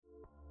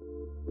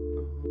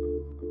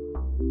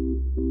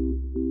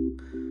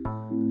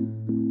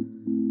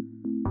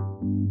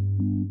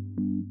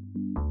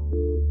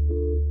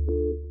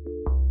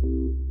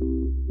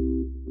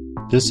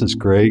This is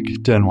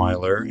Greg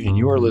Denweiler, and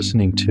you are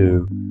listening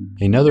to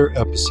another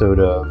episode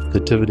of the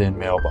Dividend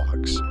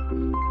Mailbox,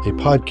 a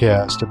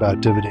podcast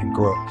about dividend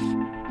growth.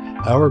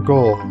 Our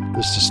goal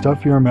is to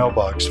stuff your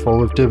mailbox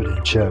full of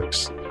dividend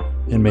checks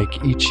and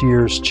make each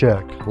year's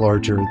check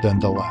larger than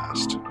the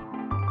last.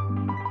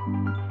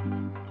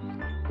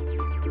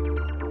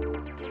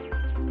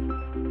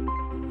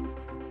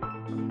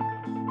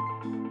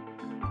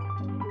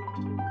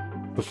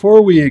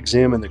 Before we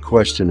examine the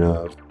question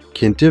of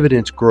can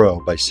dividends grow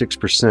by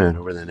 6%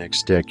 over the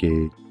next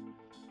decade,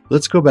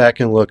 let's go back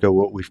and look at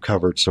what we've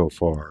covered so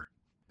far.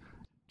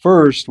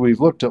 First, we've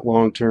looked at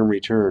long-term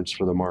returns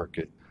for the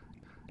market.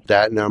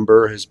 That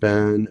number has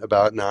been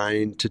about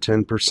 9 to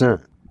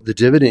 10%. The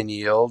dividend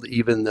yield,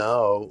 even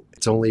though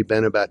it's only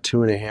been about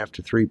 2.5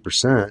 to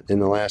 3% in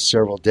the last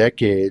several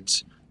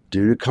decades,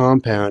 due to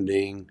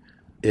compounding,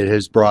 it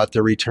has brought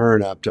the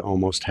return up to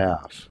almost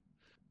half.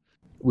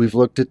 We've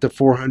looked at the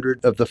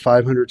 400 of the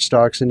 500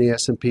 stocks in the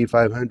S&P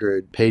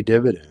 500 pay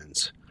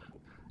dividends.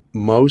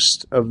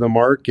 Most of the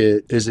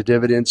market is a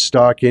dividend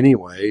stock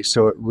anyway,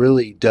 so it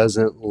really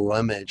doesn't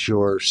limit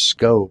your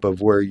scope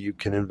of where you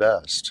can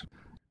invest.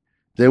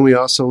 Then we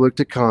also looked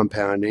at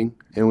compounding,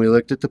 and we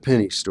looked at the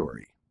penny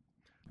story.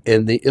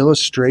 And the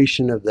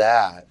illustration of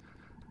that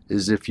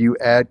is if you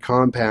add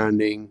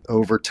compounding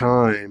over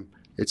time,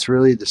 it's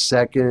really the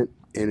second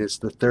and it's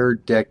the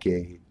third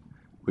decade,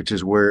 which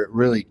is where it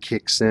really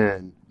kicks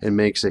in and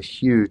makes a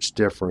huge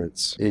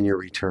difference in your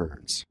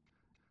returns.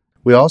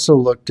 We also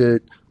looked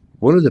at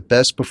one of the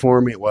best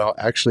performing,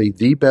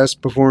 the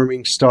best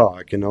performing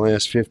stock in the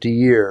last 50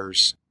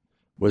 years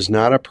was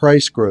not a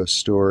price growth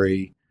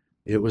story,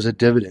 it was a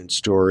dividend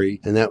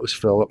story, and that was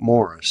Philip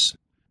Morris.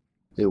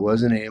 It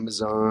wasn't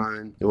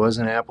Amazon, it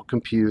wasn't Apple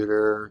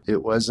Computer,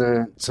 it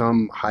wasn't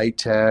some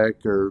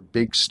high-tech or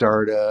big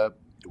startup,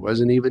 it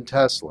wasn't even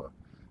Tesla.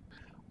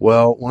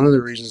 Well, one of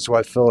the reasons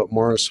why Philip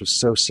Morris was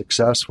so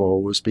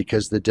successful was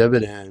because the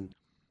dividend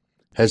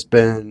has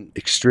been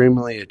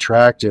extremely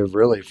attractive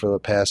really for the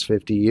past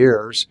 50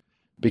 years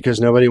because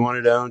nobody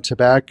wanted to own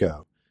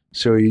tobacco.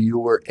 So you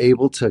were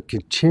able to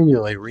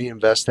continually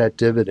reinvest that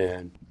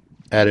dividend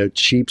at a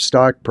cheap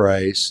stock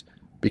price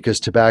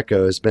because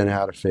tobacco has been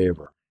out of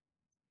favor.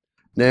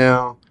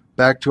 Now,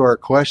 back to our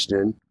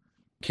question,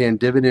 can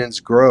dividends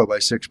grow by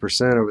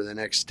 6% over the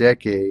next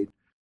decade?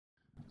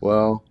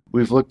 Well,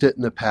 we've looked at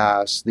in the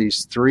past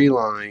these three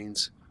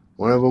lines.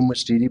 One of them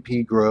was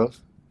GDP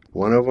growth.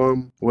 One of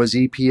them was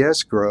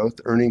EPS growth,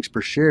 earnings per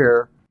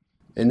share.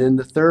 And then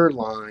the third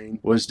line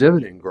was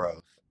dividend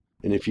growth.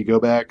 And if you go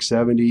back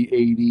 70,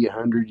 80,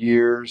 100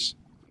 years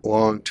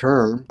long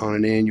term on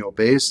an annual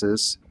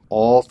basis,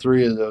 all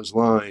three of those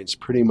lines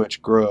pretty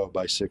much grow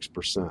by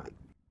 6%.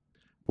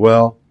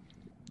 Well,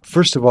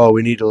 first of all,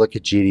 we need to look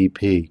at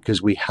GDP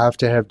because we have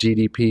to have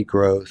GDP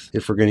growth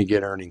if we're going to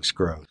get earnings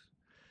growth.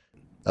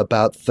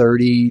 About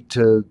 30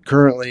 to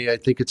currently, I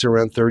think it's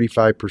around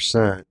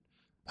 35%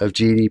 of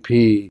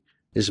GDP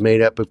is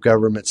made up of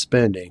government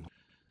spending.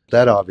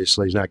 That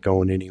obviously is not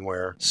going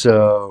anywhere.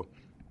 So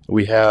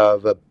we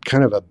have a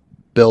kind of a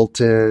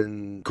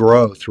built-in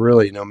growth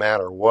really no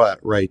matter what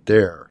right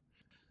there.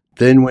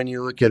 Then when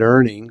you look at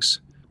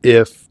earnings,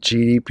 if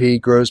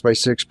GDP grows by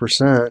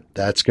 6%,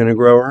 that's going to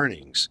grow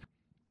earnings.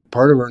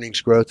 Part of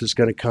earnings growth is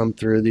going to come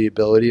through the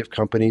ability of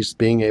companies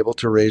being able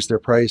to raise their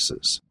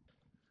prices.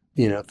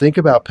 Think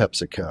about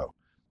PepsiCo.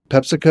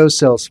 PepsiCo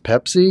sells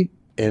Pepsi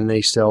and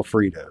they sell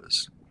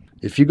Fritos.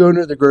 If you go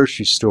into the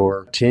grocery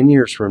store 10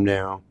 years from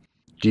now,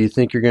 do you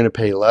think you're going to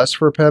pay less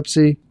for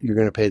Pepsi? You're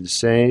going to pay the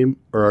same,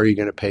 or are you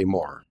going to pay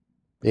more?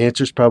 The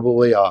answer is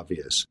probably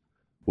obvious.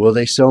 Will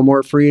they sell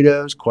more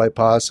Fritos? Quite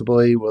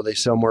possibly. Will they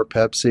sell more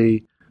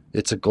Pepsi?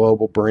 It's a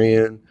global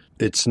brand.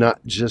 It's not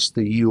just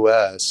the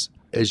U.S.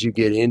 As you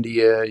get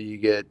India, you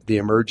get the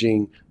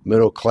emerging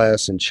middle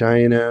class in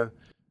China.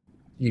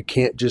 You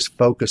can't just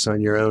focus on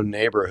your own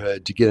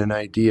neighborhood to get an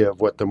idea of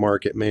what the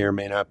market may or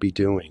may not be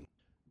doing.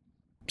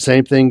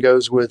 Same thing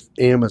goes with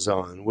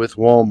Amazon, with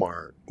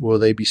Walmart. Will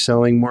they be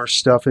selling more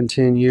stuff in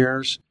 10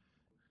 years?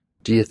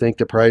 Do you think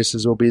the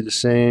prices will be the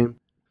same?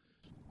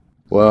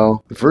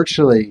 Well,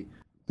 virtually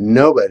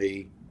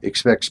nobody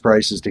expects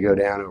prices to go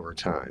down over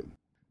time.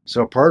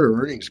 So part of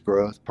earnings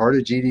growth, part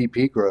of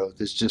GDP growth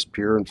is just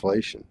pure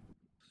inflation.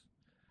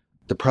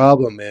 The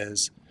problem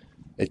is,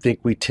 I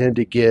think we tend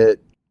to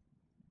get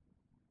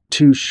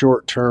too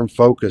short-term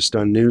focused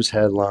on news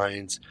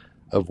headlines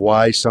of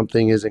why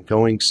something isn't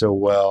going so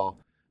well,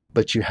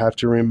 but you have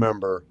to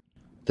remember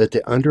that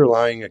the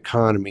underlying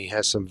economy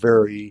has some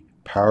very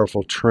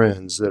powerful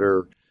trends that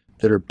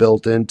are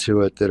built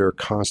into it that are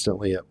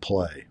constantly at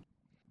play.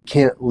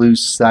 Can't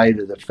lose sight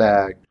of the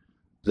fact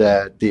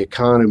that the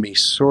economy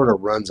sort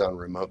of runs on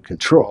remote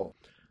control,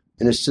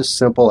 and it's just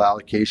simple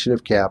allocation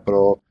of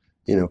capital,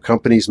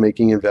 companies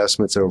making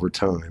investments over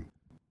time.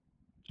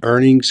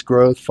 Earnings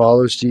growth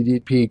follows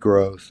GDP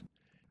growth.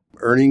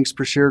 Earnings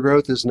per share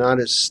growth is not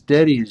as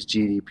steady as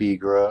GDP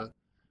growth,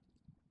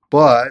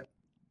 but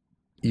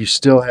you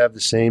still have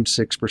the same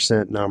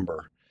 6%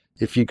 number.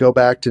 If you go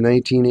back to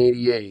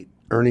 1988,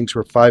 earnings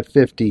were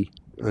 $550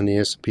 on the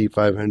S&P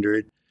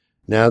 500.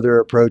 Now they're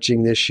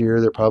approaching this year,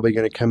 they're probably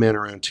going to come in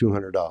around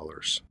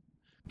 $200.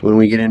 When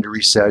we get into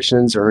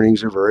recessions,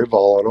 earnings are very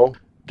volatile.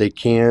 They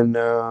can,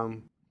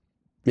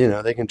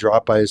 they can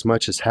drop by as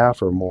much as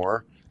half or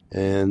more.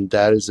 And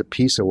that is a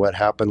piece of what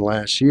happened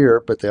last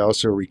year, but they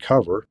also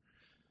recover.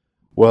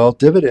 Well,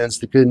 dividends,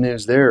 the good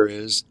news there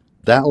is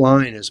that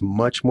line is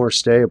much more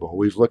stable.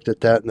 We've looked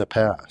at that in the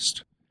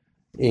past.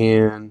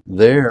 And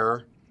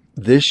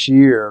this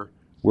year,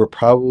 we're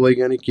probably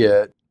going to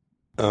get,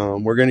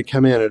 we're going to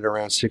come in at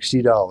around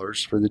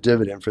 $60 for the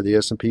dividend for the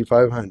S&P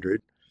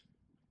 500.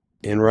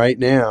 And right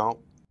now,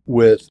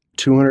 with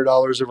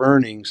 $200 of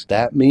earnings,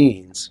 that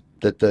means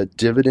that the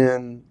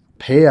dividend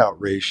payout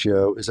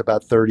ratio is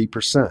about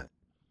 30%,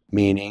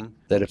 meaning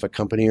that if a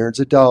company earns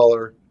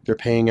 $1, they're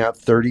paying out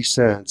 30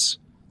 cents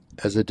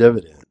as a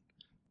dividend.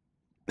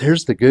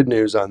 Here's the good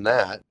news on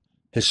that.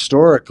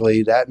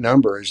 Historically, that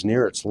number is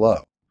near its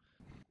low.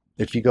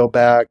 If you go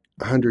back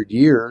 100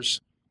 years,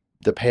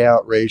 the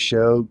payout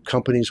ratio,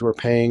 companies were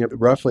paying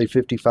roughly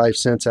 55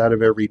 cents out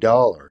of every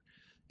dollar.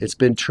 It's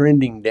been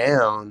trending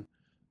down,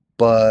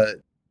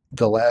 but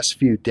the last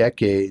few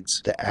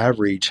decades, the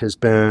average has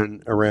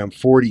been around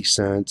 40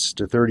 cents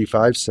to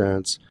 35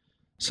 cents.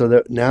 So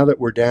that now that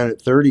we're down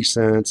at 30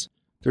 cents,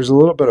 there's a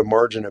little bit of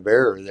margin of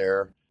error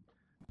there.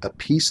 A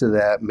piece of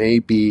that may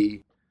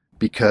be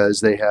because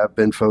they have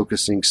been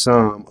focusing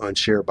some on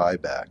share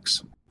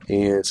buybacks.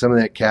 And some of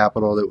that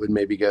capital that would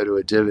maybe go to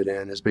a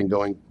dividend has been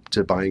going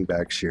to buying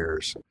back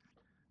shares.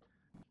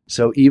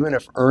 So even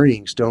if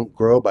earnings don't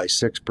grow by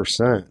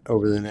 6%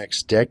 over the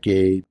next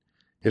decade,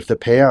 if the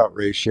payout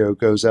ratio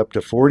goes up to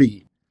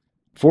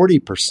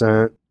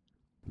 40%,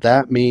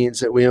 that means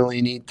that we only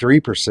need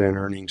 3%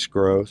 earnings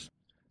growth.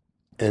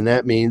 And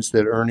that means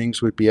that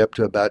earnings would be up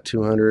to about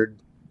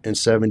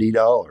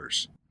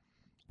 $270.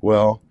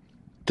 Well,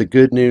 the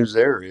good news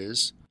there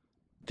is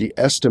the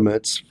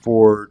estimates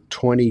for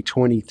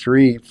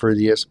 2023 for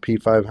the S&P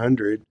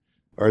 500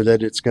 are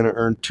that it's going to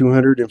earn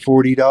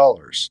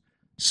 $240.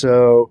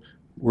 So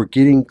we're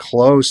getting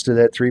close to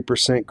that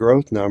 3%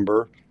 growth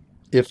number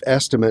if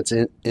estimates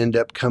end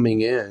up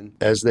coming in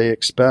as they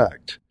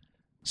expect.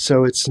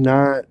 So it's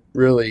not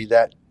really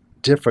that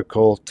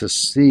difficult to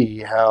see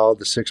how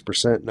the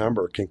 6%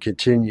 number can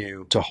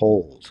continue to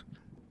hold.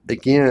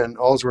 Again,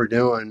 all we're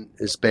doing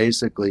is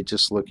basically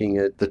just looking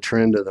at the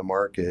trend of the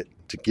market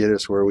to get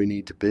us where we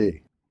need to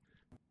be.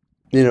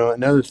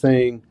 Another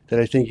thing that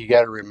I think you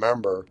got to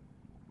remember,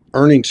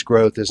 earnings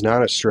growth is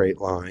not a straight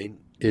line.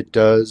 It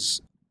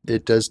does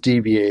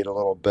deviate a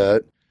little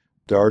bit.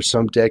 There are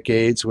some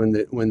decades when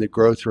the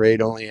growth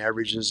rate only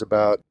averages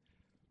about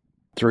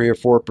 3 or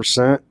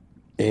 4%,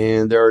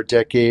 and there are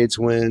decades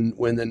when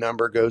the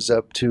number goes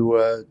up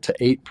to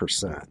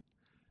 8%.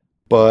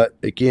 But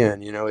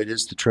again, it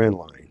is the trend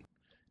line.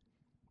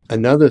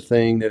 Another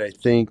thing that I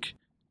think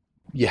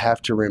you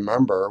have to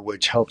remember,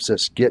 which helps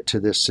us get to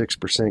this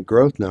 6%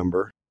 growth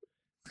number,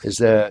 is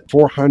that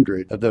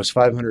 400 of those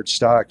 500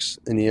 stocks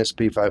in the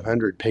S&P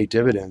 500 pay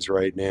dividends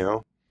right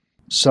now.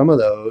 Some of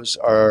those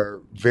are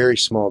very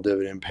small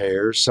dividend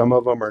payers. Some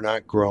of them are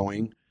not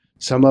growing.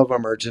 Some of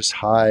them are just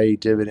high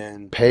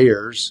dividend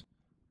payers.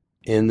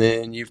 And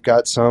then you've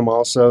got some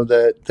also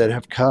that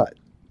have cut.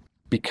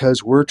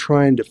 Because we're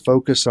trying to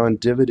focus on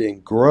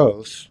dividend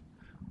growth,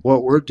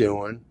 what we're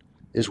doing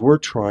is we're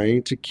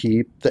trying to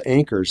keep the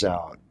anchors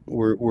out.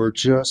 We're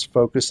just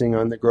focusing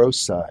on the growth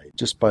side,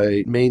 just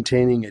by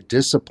maintaining a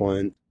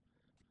discipline.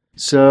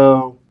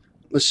 So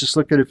let's just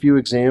look at a few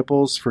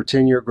examples for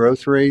 10-year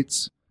growth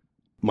rates.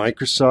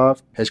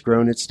 Microsoft has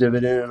grown its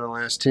dividend in the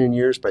last 10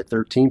 years by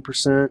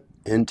 13%,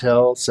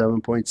 Intel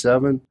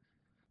 7.7%,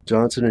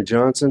 Johnson &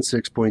 Johnson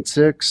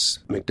 6.6%,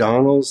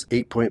 McDonald's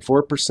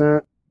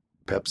 8.4%,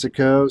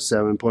 PepsiCo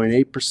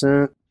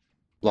 7.8%,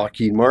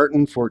 Lockheed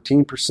Martin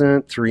 14%,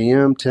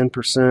 3M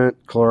 10%,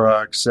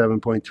 Clorox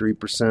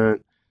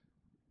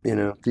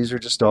 7.3%. These are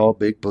just all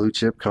big blue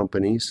chip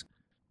companies.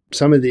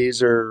 Some of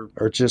these are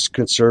just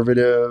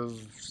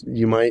conservative.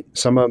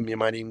 Some of them you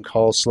might even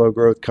call slow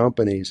growth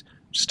companies,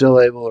 still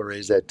able to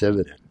raise that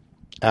dividend.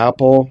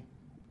 Apple,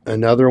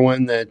 another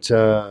one of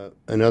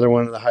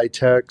the high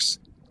techs.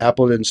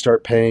 Apple didn't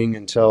start paying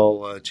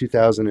until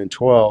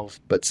 2012,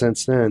 but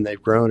since then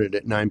they've grown it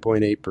at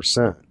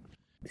 9.8%.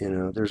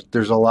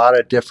 There's a lot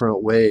of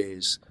different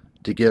ways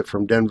to get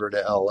from Denver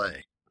to LA.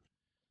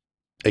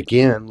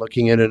 Again,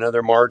 looking at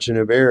another margin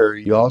of error,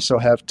 you also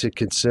have to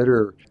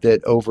consider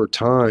that over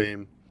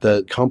time,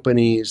 the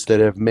companies that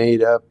have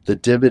made up the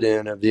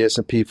dividend of the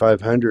S&P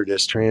 500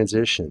 has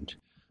transitioned.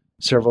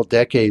 Several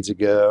decades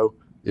ago,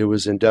 it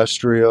was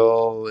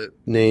industrial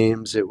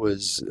names, it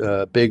was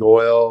big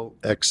oil,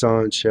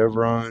 Exxon,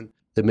 Chevron,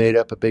 that made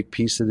up a big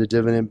piece of the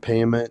dividend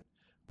payment.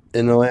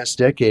 In the last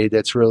decade,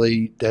 that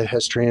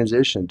has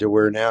transitioned to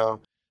where now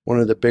one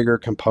of the bigger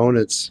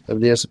components of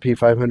the S&P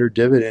 500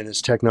 dividend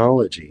is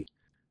technology.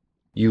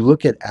 You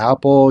look at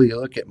Apple, you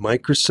look at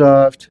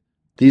Microsoft,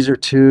 These are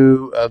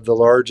two of the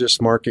largest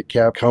market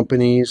cap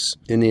companies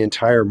in the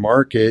entire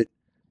market.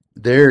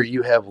 There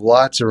you have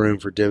lots of room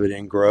for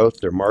dividend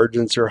growth. Their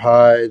margins are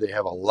high. They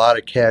have a lot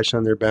of cash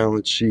on their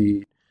balance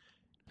sheet.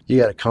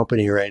 You got a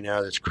company right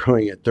now that's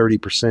growing at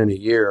 30% a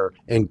year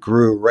and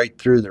grew right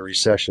through the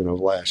recession of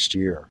last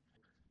year.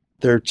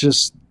 There are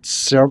just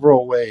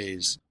several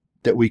ways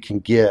that we can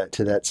get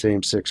to that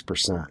same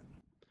 6%.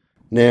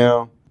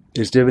 Now,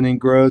 is dividend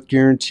growth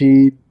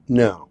guaranteed?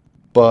 No.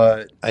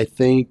 But I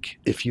think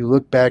if you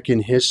look back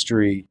in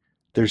history,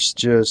 there's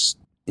just,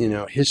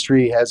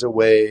 history has a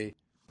way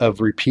of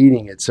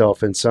repeating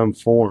itself in some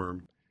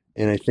form.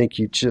 And I think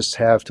you just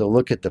have to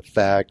look at the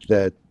fact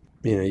that,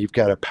 you've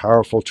got a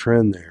powerful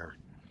trend there.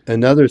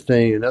 Another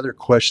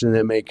question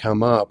that may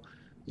come up,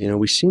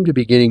 we seem to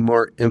be getting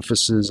more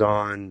emphasis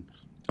on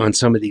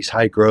some of these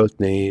high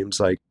growth names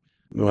like,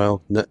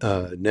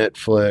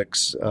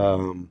 Netflix,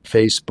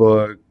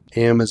 Facebook,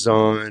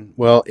 Amazon.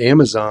 Well,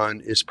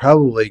 Amazon is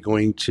probably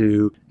going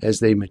to, as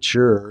they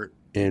mature,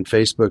 and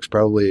Facebook's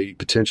probably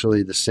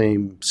potentially the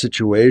same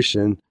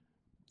situation,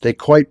 they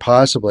quite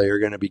possibly are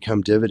going to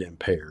become dividend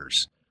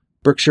payers.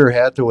 Berkshire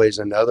Hathaway is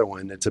another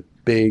one that's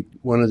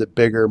one of the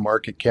bigger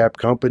market cap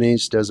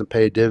companies, doesn't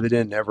pay a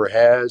dividend, never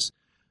has.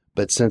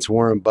 But since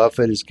Warren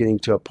Buffett is getting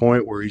to a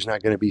point where he's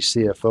not going to be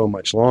CFO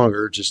much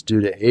longer, just due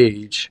to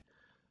age,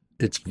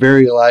 it's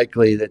very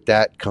likely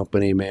that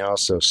company may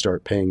also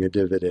start paying a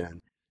dividend.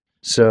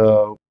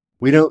 So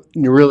we don't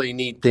really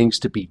need things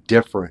to be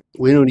different.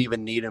 We don't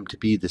even need them to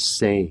be the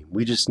same.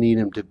 We just need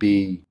them to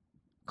be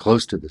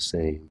close to the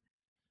same.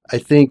 I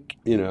think,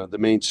 the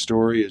main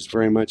story is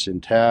very much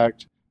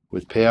intact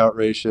with payout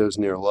ratios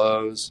near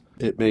lows.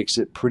 It makes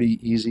it pretty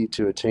easy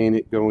to attain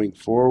it going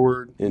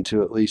forward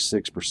into at least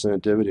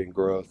 6% dividend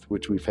growth,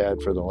 which we've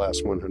had for the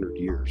last 100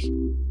 years.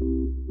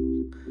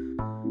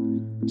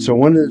 So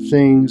one of the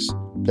things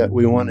that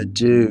we want to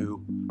do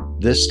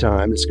this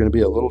time, it's going to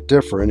be a little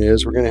different,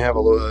 is we're going to have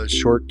a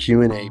short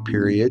Q&A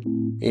period,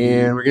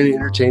 and we're going to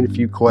entertain a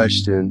few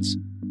questions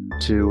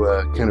to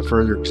kind of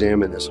further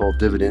examine this whole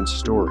dividend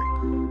story.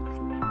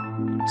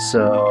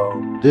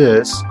 So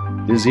this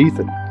is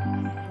Ethan.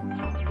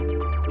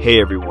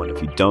 Hey everyone,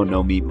 if you don't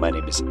know me, my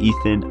name is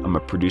Ethan. I'm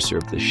a producer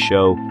of this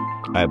show.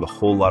 I have a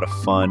whole lot of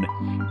fun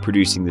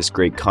producing this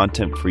great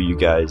content for you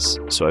guys,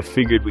 so I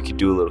figured we could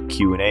do a little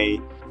Q&A.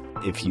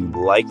 If you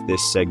like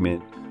this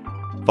segment,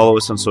 follow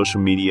us on social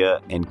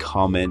media and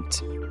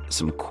comment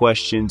some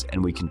questions,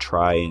 and we can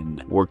try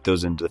and work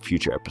those into the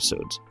future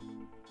episodes.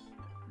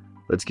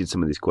 Let's get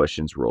some of these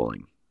questions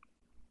rolling.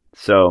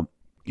 So,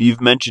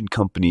 you've mentioned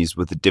companies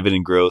with a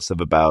dividend growth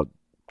of about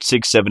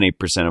 6, 7,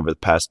 8% over the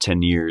past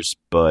 10 years,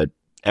 but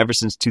ever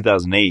since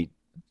 2008,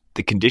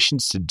 the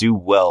conditions to do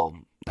well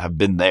have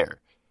been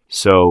there.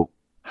 So,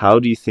 how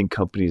do you think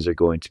companies are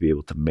going to be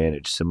able to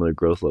manage similar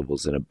growth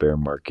levels in a bear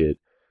market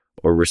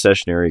or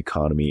recessionary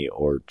economy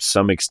or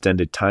some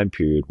extended time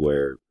period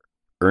where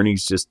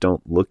earnings just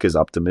don't look as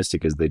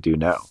optimistic as they do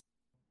now?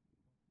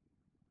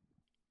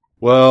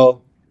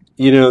 Well,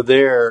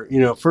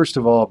 first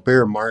of all,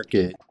 bear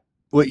market,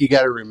 what you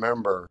got to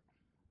remember,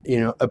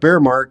 a bear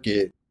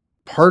market,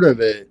 part of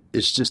it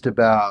is just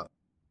about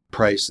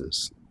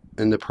prices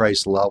and the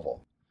price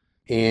level.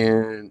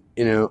 And,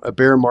 a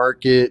bear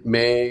market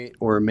may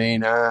or may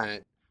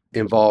not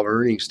involve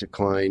earnings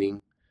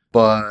declining.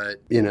 But,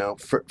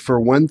 for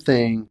one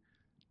thing,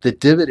 the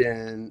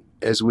dividend,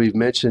 as we've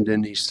mentioned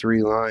in these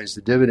three lines,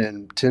 the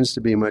dividend tends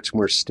to be much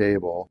more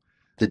stable.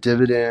 The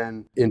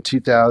dividend in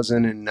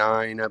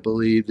 2009, I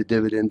believe, the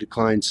dividend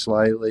declined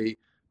slightly,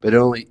 but it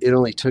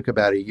only took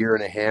about a year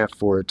and a half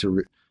for it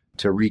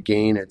to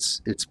regain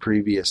its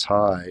previous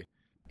high.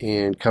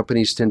 And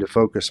companies tend to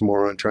focus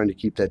more on trying to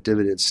keep that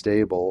dividend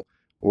stable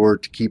or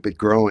to keep it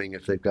growing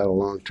if they've got a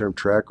long-term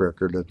track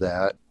record of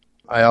that.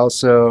 I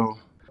also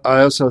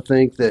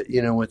think that,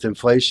 with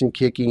inflation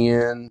kicking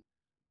in,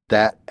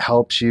 that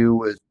helps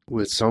you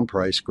with some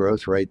price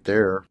growth right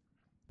there.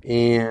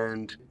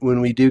 And when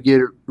we do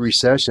get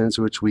recessions,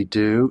 which we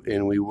do,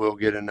 and we will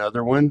get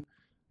another one,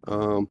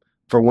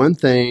 for one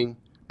thing,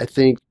 I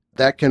think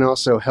that can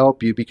also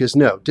help you because,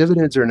 no,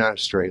 dividends are not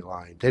a straight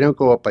line. They don't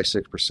go up by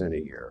 6%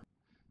 a year.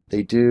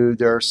 They do.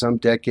 There are some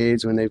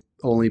decades when they've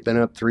only been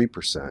up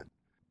 3%.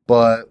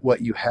 But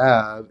what you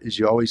have is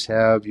you've always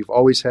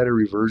had a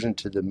reversion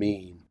to the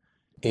mean.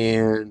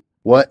 And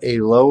what a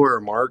lower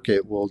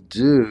market will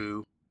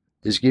do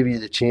is give you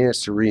the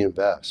chance to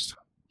reinvest.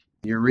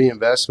 Your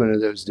reinvestment of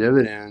those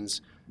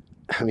dividends,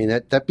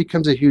 that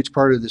becomes a huge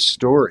part of the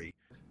story.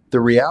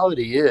 The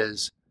reality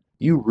is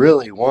you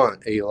really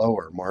want a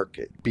lower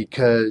market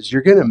because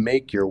you're going to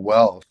make your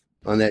wealth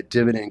on that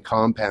dividend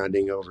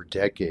compounding over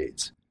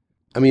decades.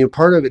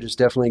 Part of it is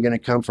definitely going to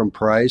come from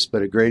price,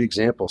 but a great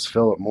example is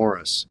Philip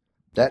Morris.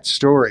 That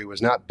story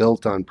was not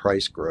built on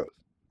price growth.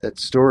 That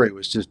story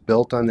was just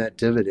built on that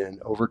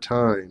dividend over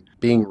time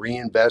being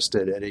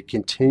reinvested at a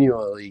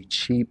continually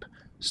cheap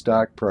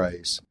stock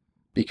price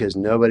because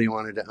nobody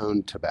wanted to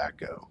own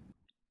tobacco.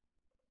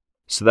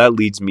 So that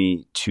leads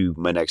me to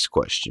my next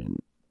question.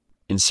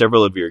 In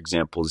several of your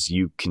examples,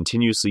 you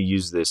continuously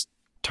use this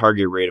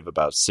target rate of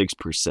about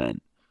 6%.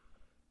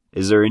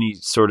 Is there any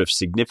sort of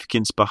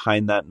significance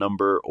behind that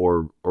number,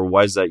 or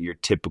why is that your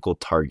typical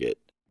target?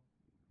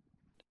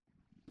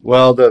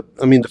 Well, the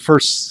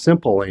first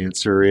simple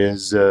answer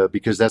is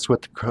because that's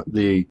what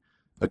the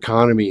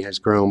economy has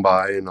grown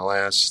by in the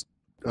last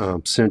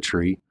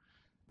century,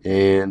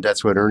 and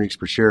that's what earnings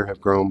per share have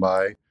grown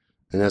by,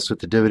 and that's what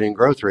the dividend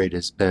growth rate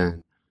has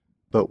been.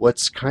 But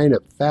what's kind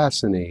of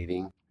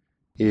fascinating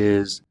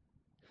is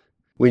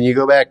when you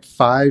go back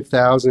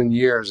 5,000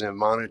 years in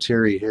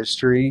monetary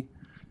history,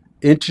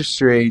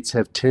 interest rates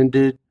have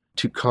tended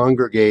to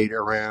congregate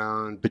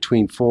around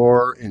between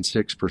 4 and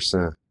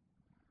 6%.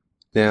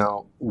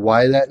 Now,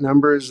 why that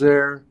number is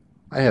there,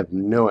 I have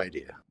no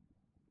idea,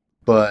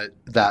 but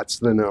that's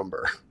the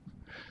number.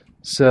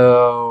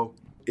 So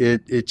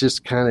it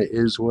just kind of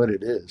is what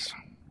it is.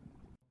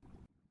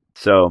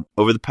 So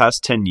over the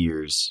past 10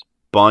 years,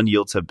 bond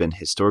yields have been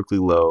historically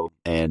low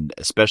and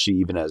especially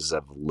even as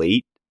of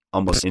late,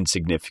 almost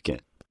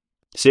insignificant.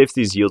 Say if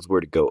these yields were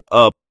to go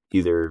up,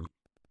 either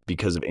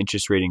because of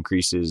interest rate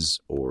increases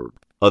or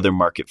other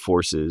market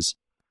forces,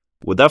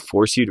 would that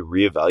force you to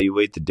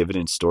reevaluate the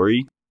dividend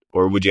story?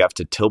 Or would you have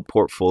to tilt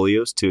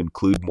portfolios to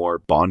include more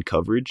bond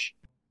coverage?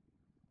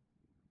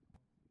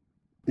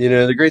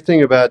 The great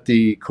thing about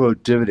the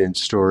quote dividend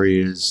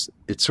story is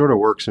it sort of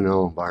works in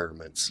all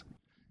environments.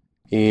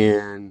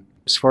 And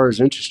as far as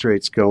interest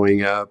rates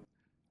going up,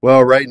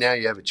 well, right now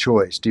you have a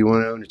choice. Do you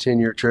want to own a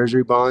 10-year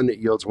Treasury bond that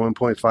yields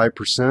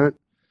 1.5%?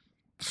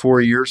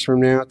 4 years from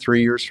now,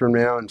 3 years from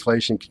now,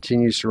 inflation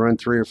continues to run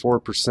 3 or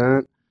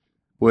 4%,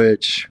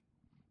 which,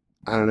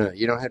 I don't know,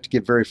 you don't have to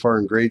get very far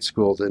in grade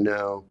school to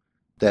know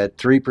that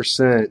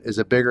 3% is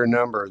a bigger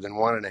number than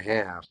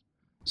 1.5%.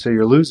 So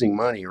you're losing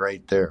money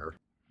right there.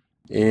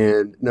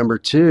 And number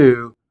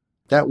two,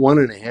 that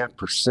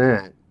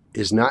 1.5%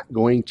 is not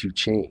going to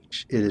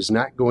change. It is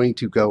not going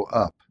to go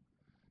up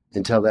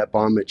until that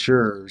bond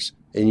matures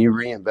and you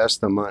reinvest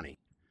the money.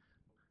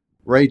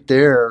 Right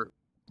there,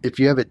 if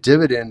you have a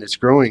dividend that's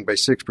growing by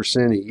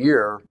 6% a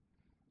year,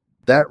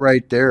 that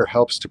right there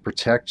helps to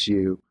protect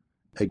you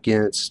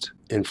against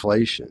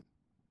inflation.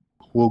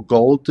 Will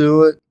gold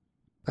do it?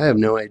 I have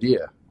no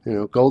idea.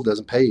 Gold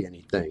doesn't pay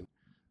anything.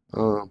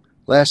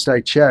 Last I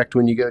checked,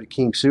 when you go to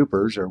King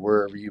Soopers or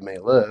wherever you may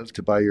live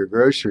to buy your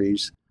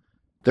groceries,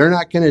 they're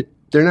not going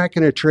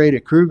to trade a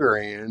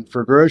Krugerrand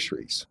for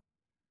groceries.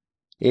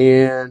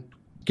 And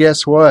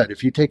guess what?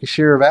 If you take a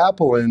share of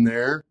Apple in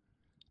there,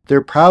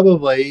 they're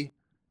probably,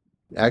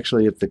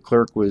 actually, if the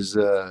clerk was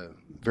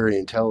very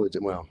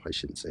intelligent, well, I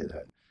shouldn't say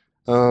that.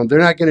 They're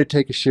not going to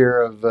take a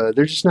share of,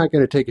 they're just not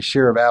going to take a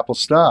share of Apple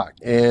stock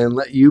and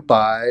let you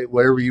buy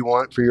whatever you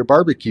want for your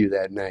barbecue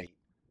that night.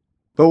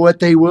 But what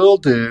they will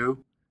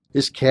do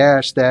is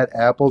cash that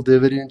Apple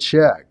dividend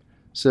check.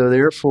 So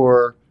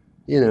therefore,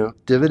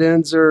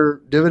 dividends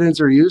are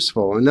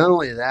useful. And not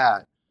only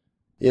that,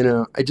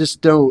 I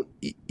just don't,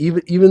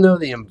 even though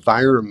the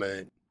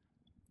environment,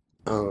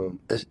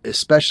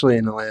 especially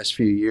in the last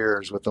few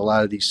years with a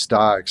lot of these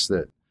stocks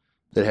that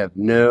have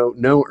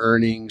no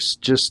earnings,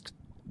 just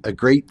a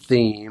great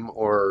theme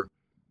or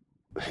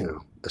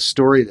a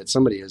story that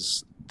somebody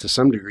has to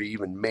some degree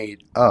even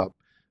made up,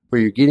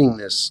 where you're getting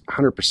this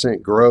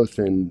 100% growth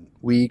in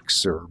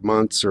weeks or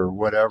months or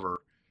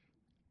whatever.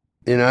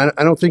 I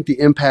don't think the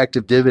impact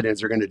of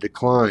dividends are going to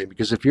decline,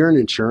 because if you're an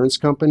insurance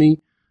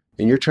company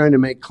and you're trying to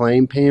make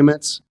claim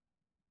payments,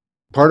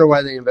 part of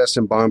why they invest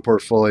in bond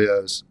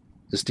portfolios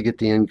is to get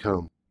the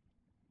income.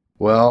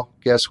 Well,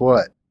 guess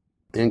what?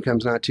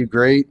 Income's not too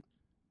great,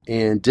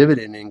 and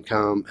dividend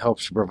income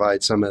helps to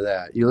provide some of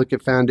that. You look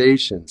at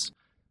foundations.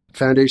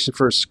 Foundation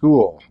for a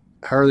school.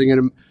 How are they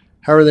going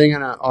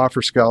to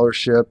offer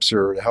scholarships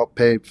or to help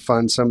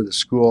fund some of the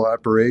school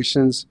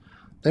operations?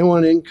 They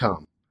want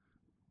income.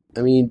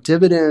 I mean,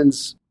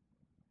 dividends,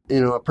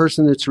 a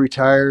person that's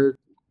retired,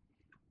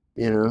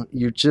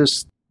 you're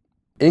just,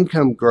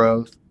 income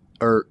growth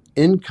or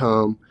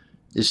income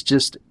is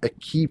just a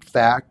key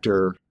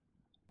factor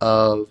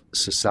of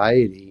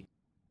society,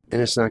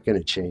 and it's not going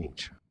to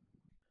change.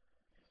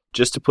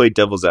 Just to play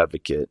devil's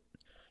advocate,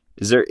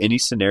 is there any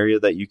scenario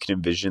that you can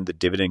envision the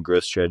dividend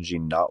growth strategy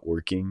not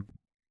working?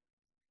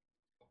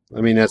 I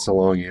mean, that's a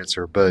long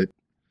answer, but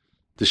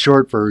the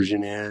short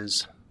version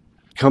is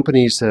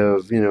companies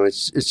have,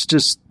 it's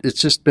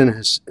just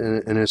been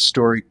an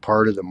historic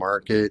part of the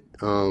market.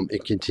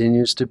 It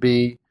continues to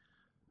be.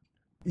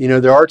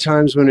 There are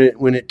times when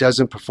it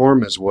doesn't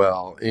perform as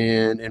well,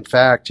 and in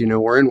fact,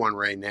 we're in one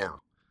right now,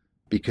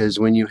 because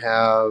when you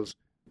have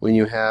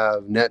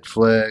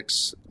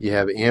Netflix, you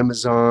have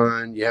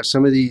Amazon, you have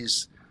some of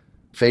these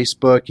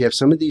Facebook, you have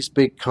some of these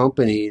big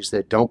companies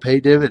that don't pay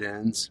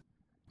dividends,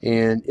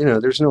 and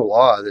there's no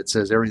law that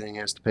says everything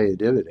has to pay a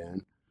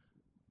dividend,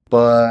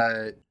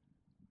 but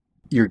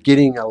you're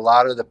getting a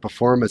lot of the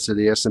performance of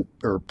the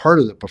part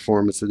of the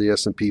performance of the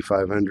S&P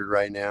 500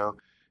 right now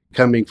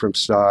coming from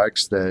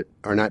stocks that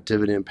are not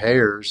dividend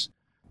payers.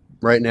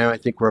 Right now, I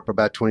think we're up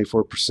about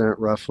 24%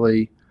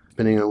 roughly,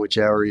 depending on which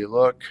hour you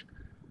look.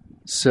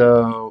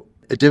 So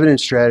a dividend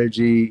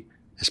strategy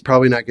is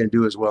probably not going to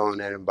do as well in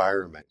that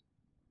environment.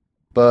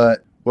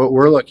 But what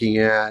we're looking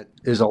at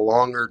is a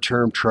longer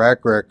term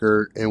track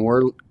record, and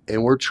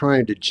we're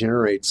trying to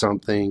generate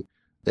something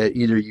that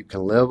either you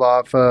can live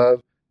off of,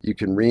 you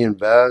can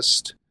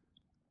reinvest,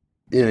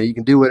 you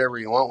can do whatever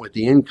you want with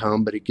the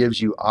income, but it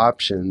gives you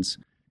options,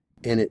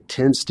 and it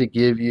tends to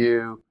give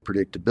you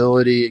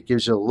predictability. It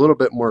gives you a little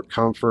bit more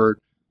comfort.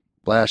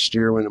 Last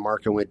year when the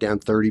market went down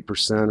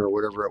 30% or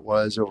whatever it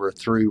was over a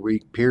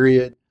 3-week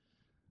period,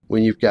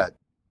 when you've got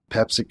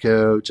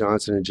PepsiCo,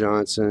 Johnson &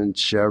 Johnson,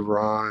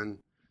 Chevron,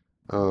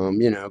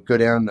 go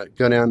down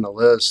the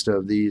list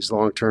of these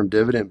long-term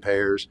dividend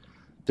payers,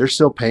 they're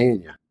still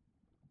paying you.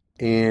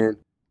 And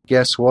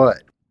guess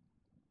what?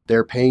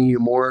 They're paying you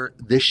more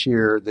this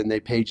year than they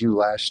paid you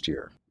last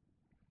year.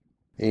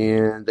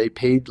 And they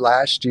paid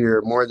last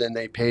year more than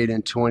they paid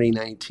in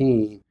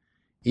 2019,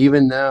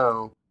 even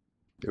though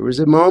there was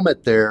a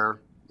moment there,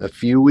 a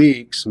few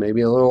weeks,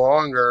 maybe a little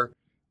longer,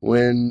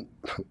 when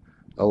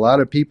a lot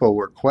of people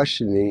were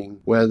questioning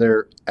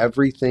whether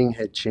everything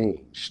had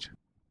changed.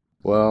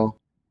 Well,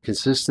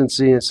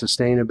 consistency and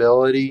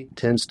sustainability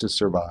tends to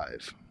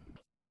survive.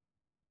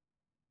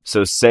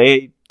 So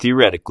say,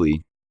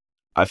 theoretically,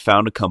 I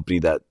found a company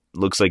that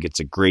looks like it's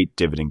a great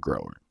dividend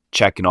grower,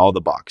 checking all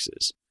the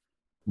boxes.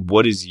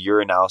 What is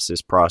your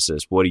analysis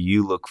process? What do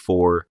you look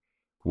for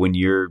when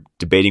you're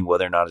debating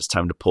whether or not it's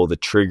time to pull the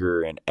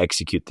trigger and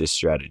execute this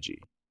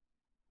strategy?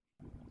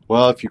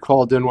 Well, if you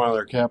call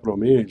Denweiler Capital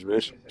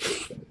Management,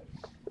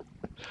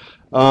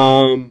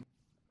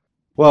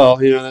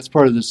 that's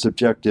part of the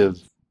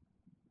subjective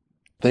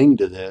thing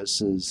to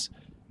this is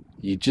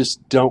you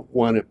just don't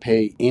want to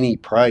pay any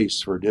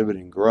price for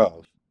dividend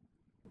growth.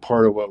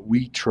 Part of what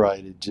we try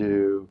to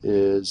do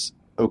is,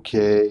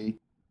 okay,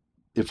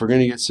 if we're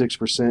going to get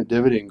 6%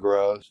 dividend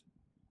growth,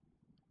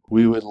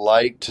 we would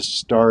like to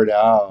start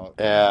out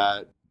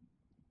at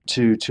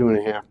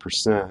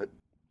 2.5%.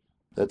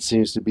 That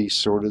seems to be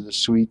sort of the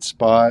sweet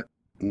spot.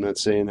 I'm not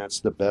saying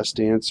that's the best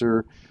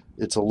answer.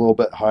 It's a little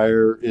bit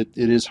higher. It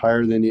is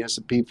higher than the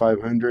S&P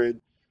 500.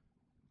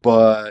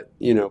 But,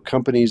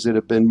 companies that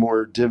have been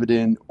more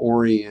dividend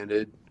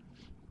oriented,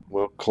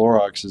 well,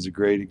 Clorox is a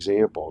great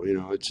example.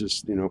 It's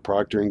just,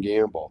 Procter &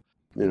 Gamble,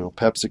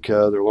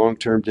 PepsiCo, they're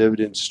long-term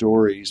dividend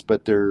stories,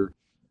 but their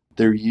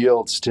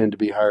yields tend to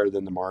be higher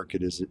than the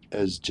market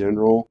as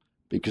general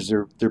because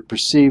they're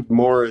perceived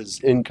more as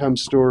income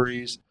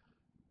stories.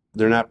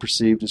 They're not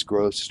perceived as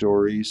growth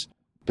stories,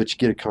 but you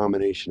get a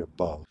combination of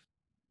both.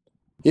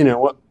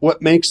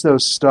 What makes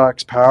those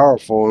stocks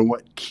powerful and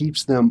what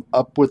keeps them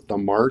up with the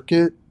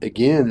market,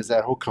 again, is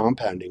that whole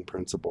compounding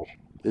principle.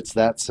 It's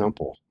that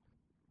simple.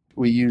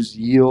 We use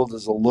yield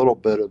as a little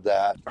bit of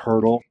that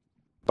hurdle.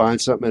 Buying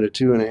something at a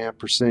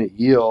 2.5%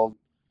 yield,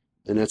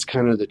 and that's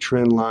kind of the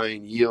trend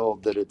line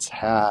yield that it's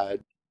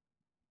had.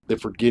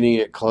 If we're getting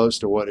it close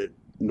to what it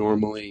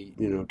normally,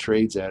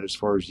 trades at as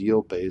far as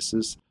yield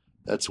basis,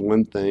 that's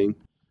one thing.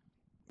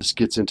 This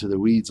gets into the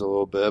weeds a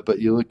little bit, but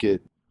you look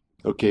at,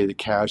 the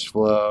cash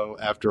flow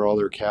after all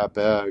their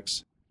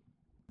CapEx.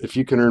 If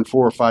you can earn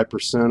 4 or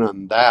 5%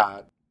 on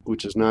that,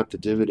 which is not the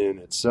dividend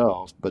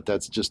itself, but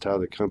that's just how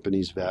the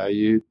company's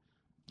valued,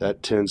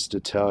 that tends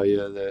to tell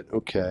you that,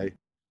 okay,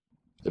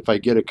 if I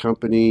get a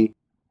company,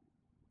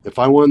 if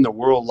I won the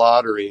world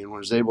lottery and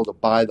was able to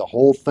buy the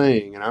whole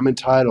thing and I'm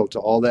entitled to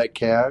all that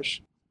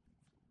cash,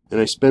 and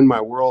I spend my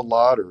world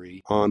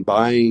lottery on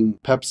buying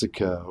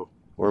PepsiCo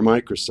or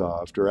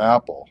Microsoft or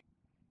Apple,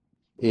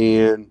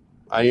 and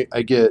I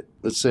get,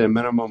 let's say, a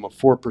minimum of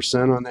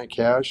 4% on that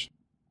cash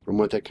from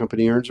what that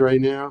company earns right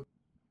now,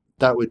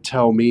 that would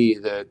tell me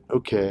that,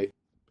 okay,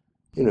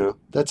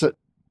 that's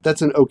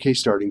an okay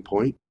starting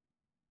point.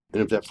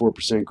 And if that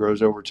 4%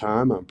 grows over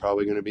time, I'm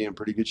probably going to be in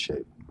pretty good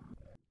shape.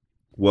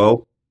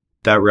 Well,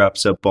 that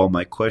wraps up all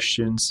my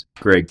questions.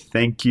 Greg,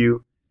 thank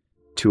you.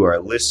 To our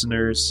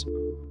listeners,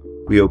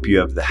 we hope you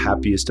have the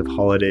happiest of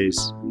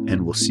holidays,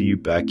 and we'll see you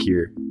back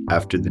here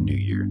after the new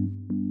year.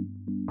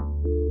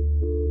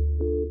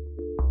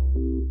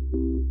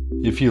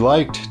 If you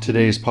liked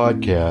today's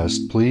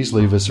podcast, please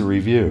leave us a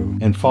review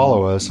and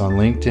follow us on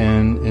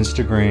LinkedIn,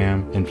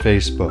 Instagram, and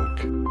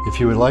Facebook.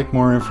 If you would like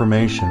more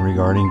information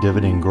regarding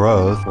dividend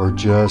growth or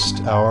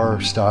just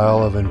our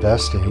style of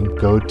investing,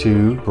 go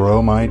to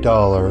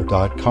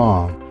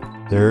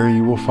growmydollar.com. There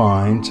you will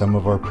find some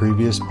of our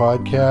previous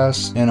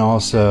podcasts and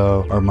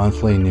also our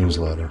monthly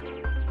newsletter.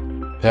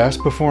 Past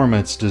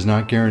performance does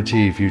not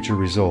guarantee future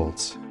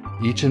results.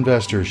 Each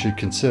investor should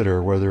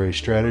consider whether a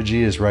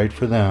strategy is right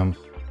for them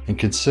and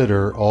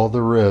consider all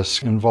the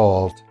risks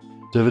involved.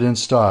 Dividend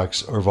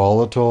stocks are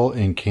volatile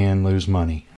and can lose money.